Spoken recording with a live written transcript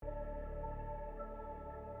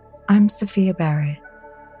I'm Sophia Barrett.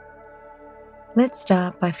 Let's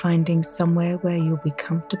start by finding somewhere where you'll be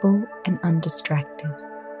comfortable and undistracted.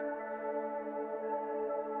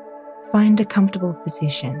 Find a comfortable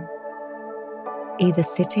position, either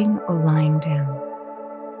sitting or lying down.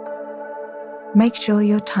 Make sure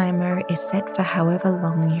your timer is set for however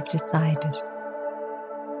long you've decided.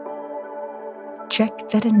 Check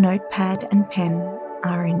that a notepad and pen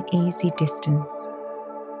are in easy distance.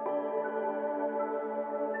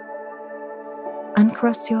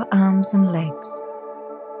 Uncross your arms and legs.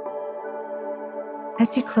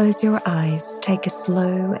 As you close your eyes, take a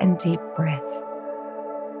slow and deep breath.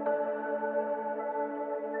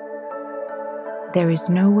 There is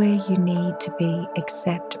nowhere you need to be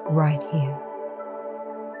except right here.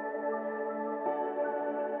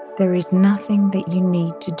 There is nothing that you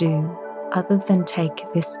need to do other than take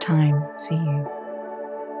this time for you.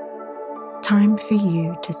 Time for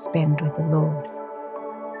you to spend with the Lord.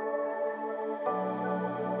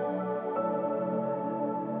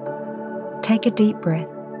 Take a deep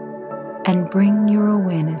breath and bring your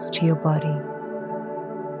awareness to your body.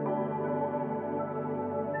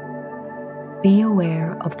 Be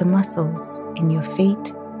aware of the muscles in your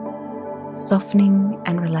feet, softening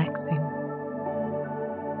and relaxing.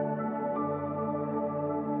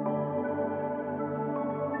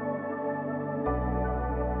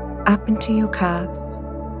 Up into your calves,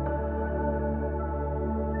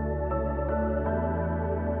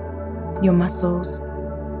 your muscles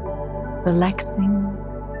relaxing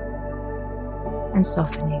and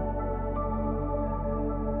softening.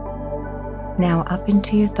 Now up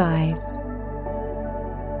into your thighs,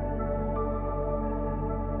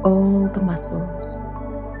 all the muscles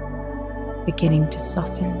beginning to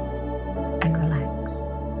soften and relax.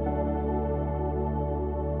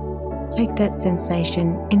 Take that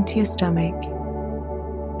sensation into your stomach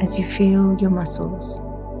as you feel your muscles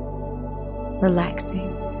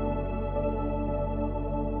relaxing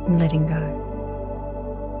and letting go.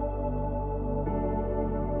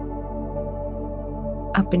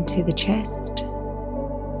 Up into the chest,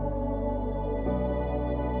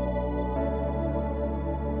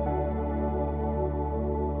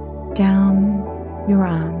 down your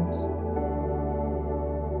arms,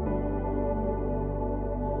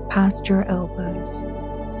 past your elbows,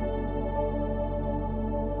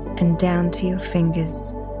 and down to your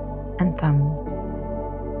fingers and thumbs.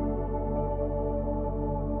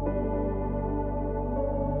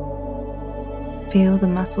 Feel the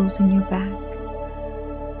muscles in your back,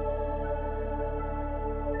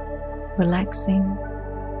 relaxing,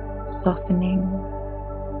 softening,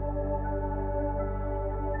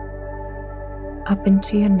 up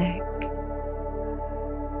into your neck,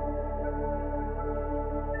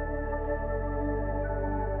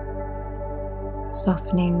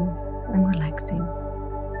 softening and relaxing,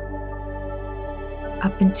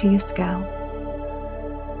 up into your scalp,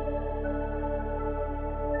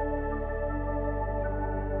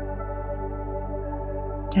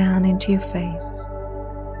 down into your face.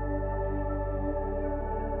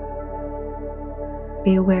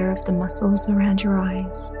 Be aware of the muscles around your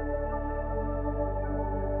eyes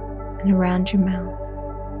and around your mouth,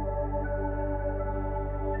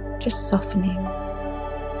 just softening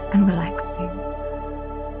and relaxing.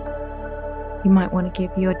 You might want to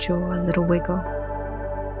give your jaw a little wiggle.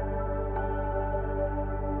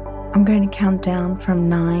 I'm going to count down from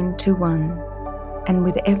 9 to 1, and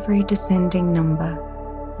with every descending number,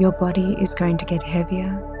 your body is going to get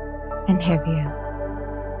heavier and heavier,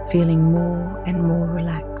 feeling more and more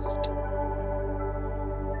relaxed.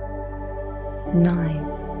 9,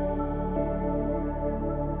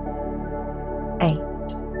 8,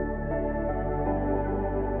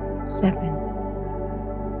 7,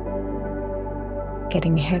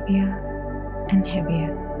 getting heavier and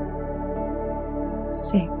heavier.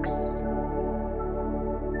 6,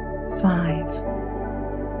 5,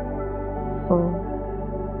 4,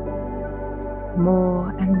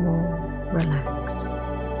 more and more relax.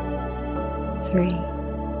 3,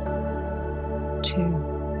 2,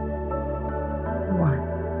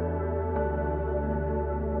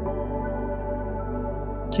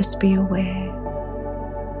 1. Just be aware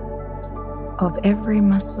of every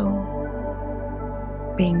muscle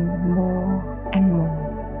being more and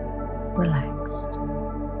more relaxed.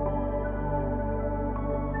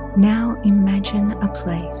 Now imagine a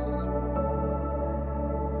place.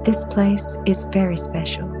 This place is very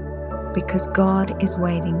special because God is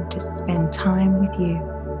waiting to spend time with you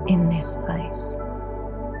in this place.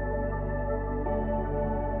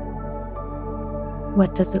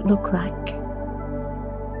 What does it look like?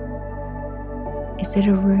 Is it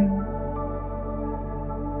a room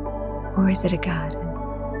or is it a garden?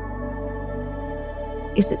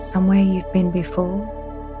 Is it somewhere you've been before,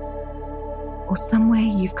 or somewhere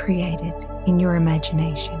you've created in your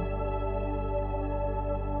imagination?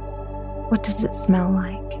 What does it smell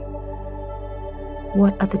like?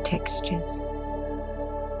 What are the textures?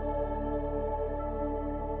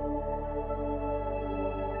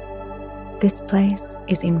 This place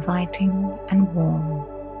is inviting and warm.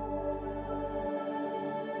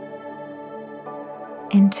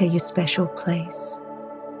 Enter your special place.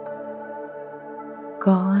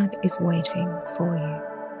 God is waiting for you.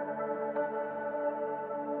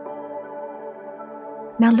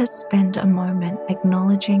 Now let's spend a moment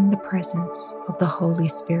acknowledging the presence of the Holy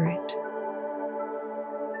Spirit.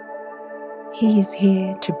 He is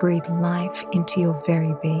here to breathe life into your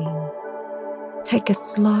very being. Take a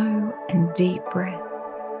slow and deep breath.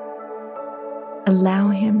 Allow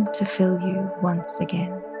Him to fill you once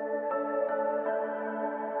again.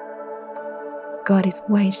 God is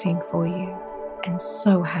waiting for you and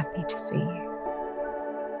so happy to see you.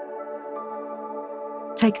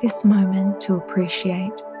 Take this moment to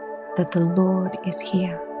appreciate that the Lord is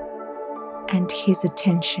here and His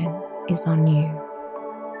attention is on you.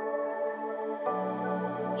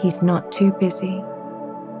 He's not too busy.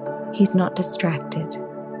 He's not distracted.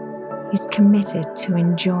 He's committed to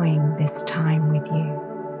enjoying this time with you.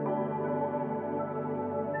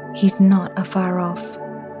 He's not afar off,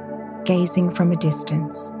 gazing from a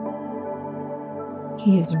distance.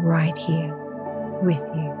 He is right here with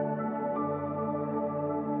you.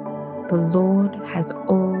 The Lord has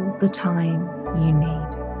all the time you need.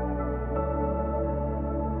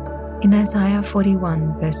 In Isaiah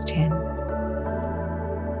 41 verse 10,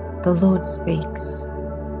 the Lord speaks.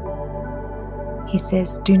 He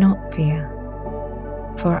says, "Do not fear,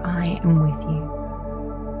 for I am with you.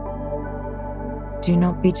 Do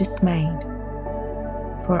not be dismayed,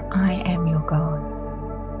 for I am your God.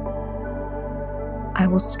 I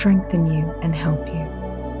will strengthen you and help you.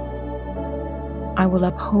 I will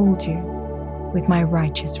uphold you with my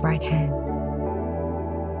righteous right hand."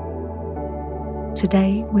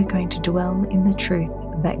 Today we're going to dwell in the truth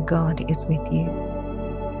that God is with you,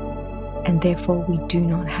 and therefore we do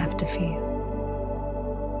not have to fear.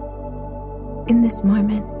 In this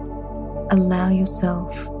moment, allow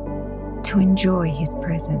yourself to enjoy His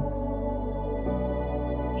presence.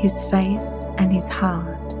 His face and His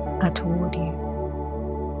heart are toward you.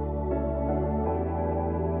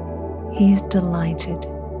 He is delighted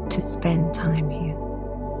to spend time here.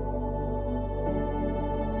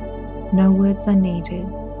 No words are needed,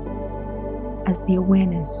 as the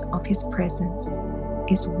awareness of His presence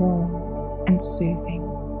is warm and soothing.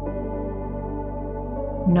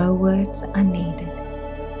 No words are needed,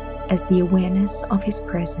 as the awareness of His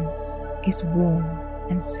presence is warm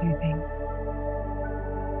and soothing.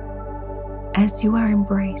 As you are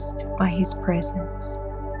embraced by His presence,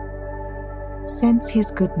 sense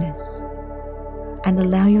His goodness and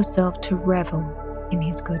allow yourself to revel in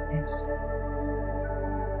His goodness.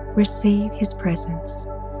 Receive His presence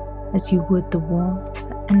as you would the warmth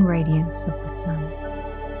and radiance of the sun.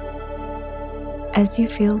 As you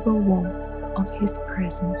feel the warmth of His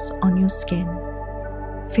presence on your skin,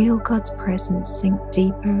 feel God's presence sink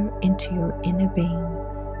deeper into your inner being,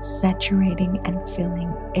 saturating and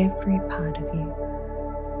filling every part of you.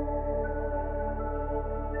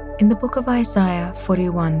 In the book of Isaiah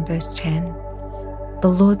 41 verse 10, the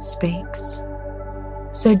Lord speaks,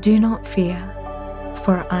 "So do not fear,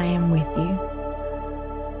 for I am with you.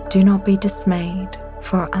 Do not be dismayed,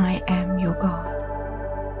 for I am your God.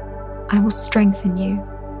 I will strengthen you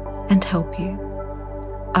and help you.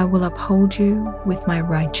 I will uphold you with my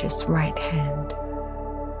righteous right hand."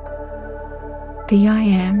 The I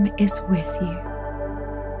Am is with you.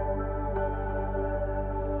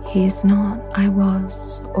 He is not I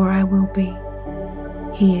was or I will be.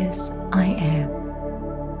 He is I am.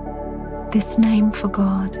 This name for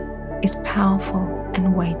God is powerful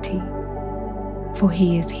and weighty, for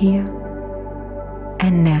He is here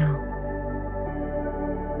and now.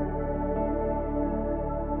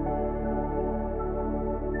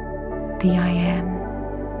 The I Am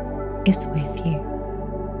is with you.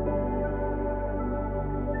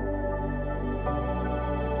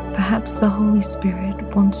 Perhaps the Holy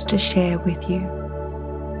Spirit wants to share with you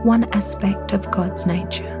one aspect of God's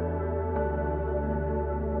nature.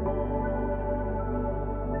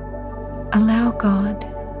 Allow God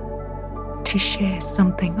to share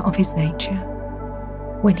something of His nature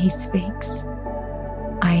when He speaks,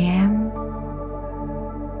 "I am."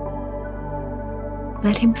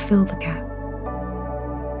 Let Him fill the gap.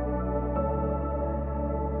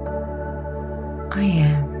 I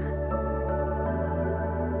am.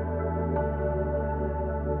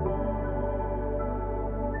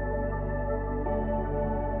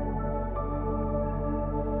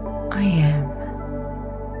 I am.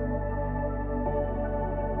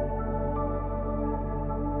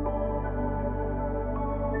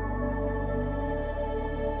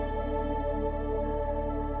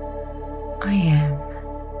 I am.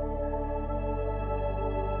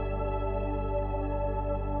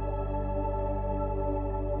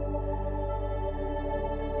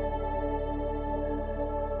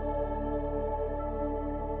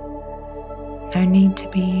 No need to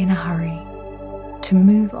be in a hurry to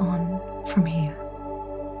move on from here.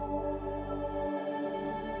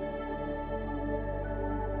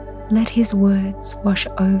 Let His words wash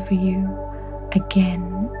over you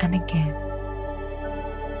again and again.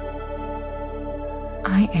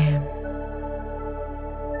 I am.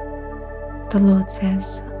 The Lord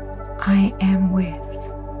says, I am with.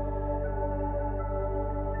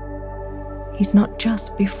 He's not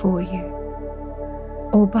just before you,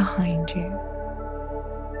 or behind you,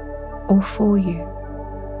 or for you,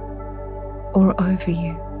 or over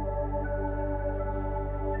you.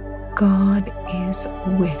 God is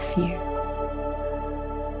with you.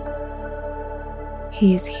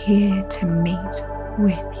 He is here to meet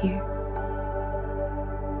with you.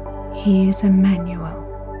 He is Emmanuel,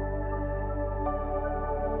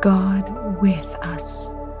 God with us.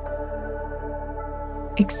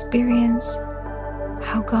 Experience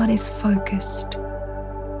how God is focused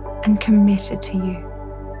and committed to you.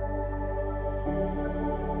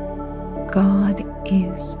 God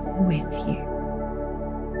is with you.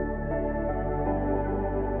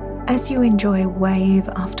 As you enjoy wave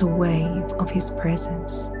after wave of His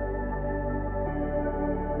presence,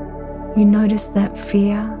 you notice that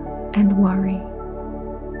fear and worry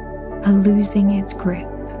are losing its grip,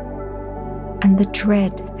 and the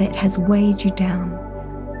dread that has weighed you down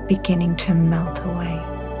beginning to melt away.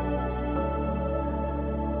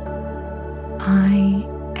 I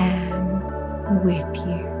am with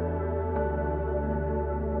you.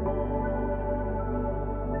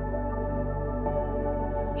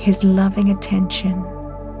 His loving attention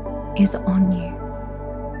is on you.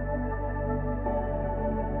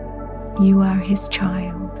 You are His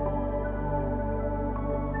child.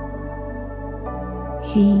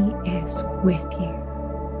 He is with you.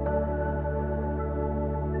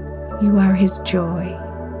 You are His joy.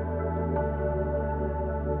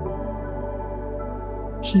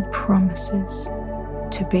 He promises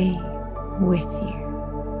to be with you.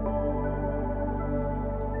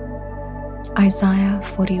 Isaiah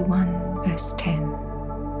 41 verse 10.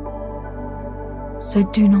 So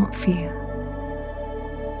do not fear,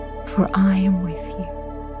 for I am with you.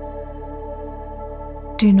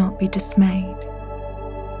 Do not be dismayed,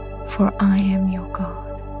 for I am your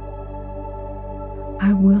God.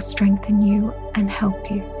 I will strengthen you and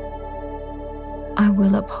help you. I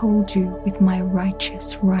will uphold you with my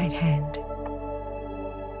righteous right hand.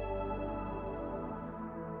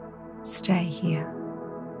 Stay here.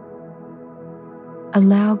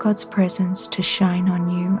 Allow God's presence to shine on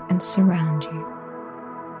you and surround you.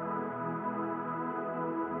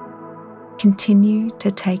 Continue to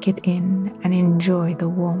take it in and enjoy the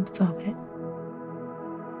warmth of it.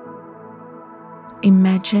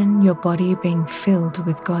 Imagine your body being filled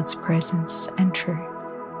with God's presence and truth.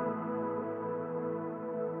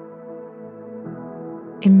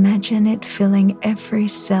 Imagine it filling every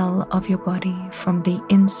cell of your body from the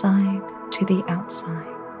inside to the outside.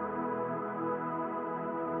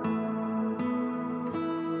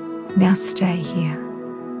 Now stay here.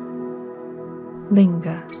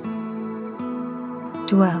 Linger.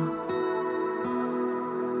 Dwell.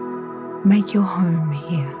 Make your home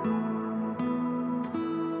here.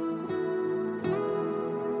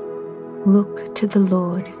 Look to the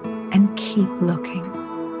Lord and keep looking.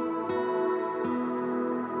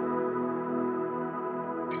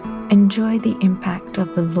 Enjoy the impact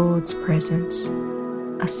of the Lord's presence,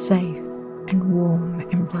 a safe and warm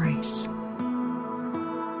embrace.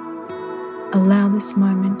 Allow this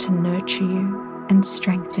moment to nurture you and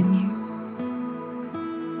strengthen you.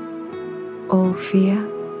 All fear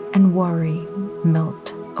and worry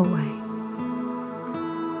melt away.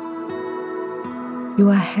 You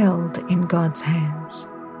are held in God's hands.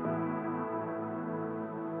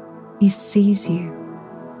 He sees you,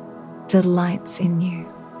 delights in you,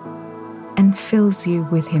 and fills you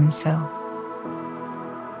with Himself.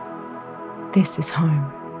 This is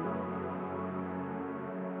home.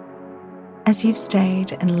 As you've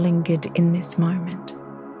stayed and lingered in this moment,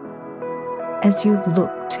 as you've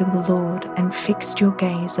looked to the Lord and fixed your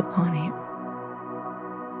gaze upon Him,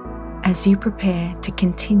 as you prepare to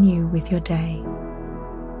continue with your day,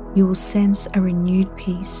 you will sense a renewed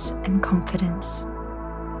peace and confidence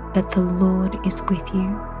that the Lord is with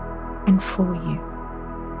you and for you.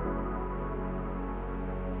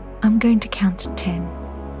 I'm going to count to 10.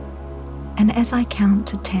 And as I count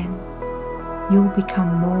to 10, you'll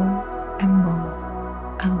become more and more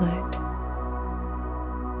alert.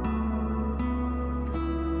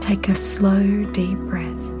 Take a slow, deep breath.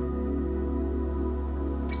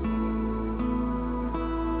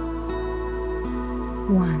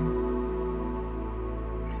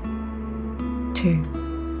 1, 2,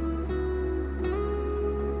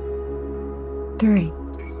 3.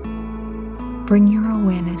 Bring your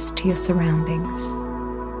awareness to your surroundings.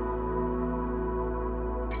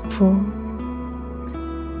 4,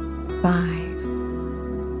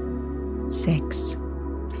 5, 6.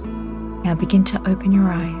 Now begin to open your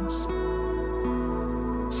eyes.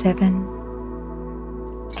 7,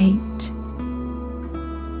 8,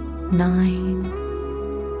 9,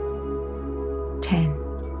 10.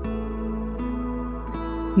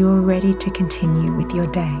 You are ready to continue with your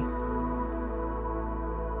day.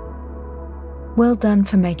 Well done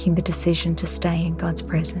for making the decision to stay in God's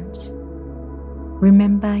presence.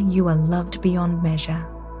 Remember, you are loved beyond measure,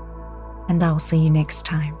 and I'll see you next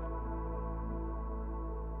time.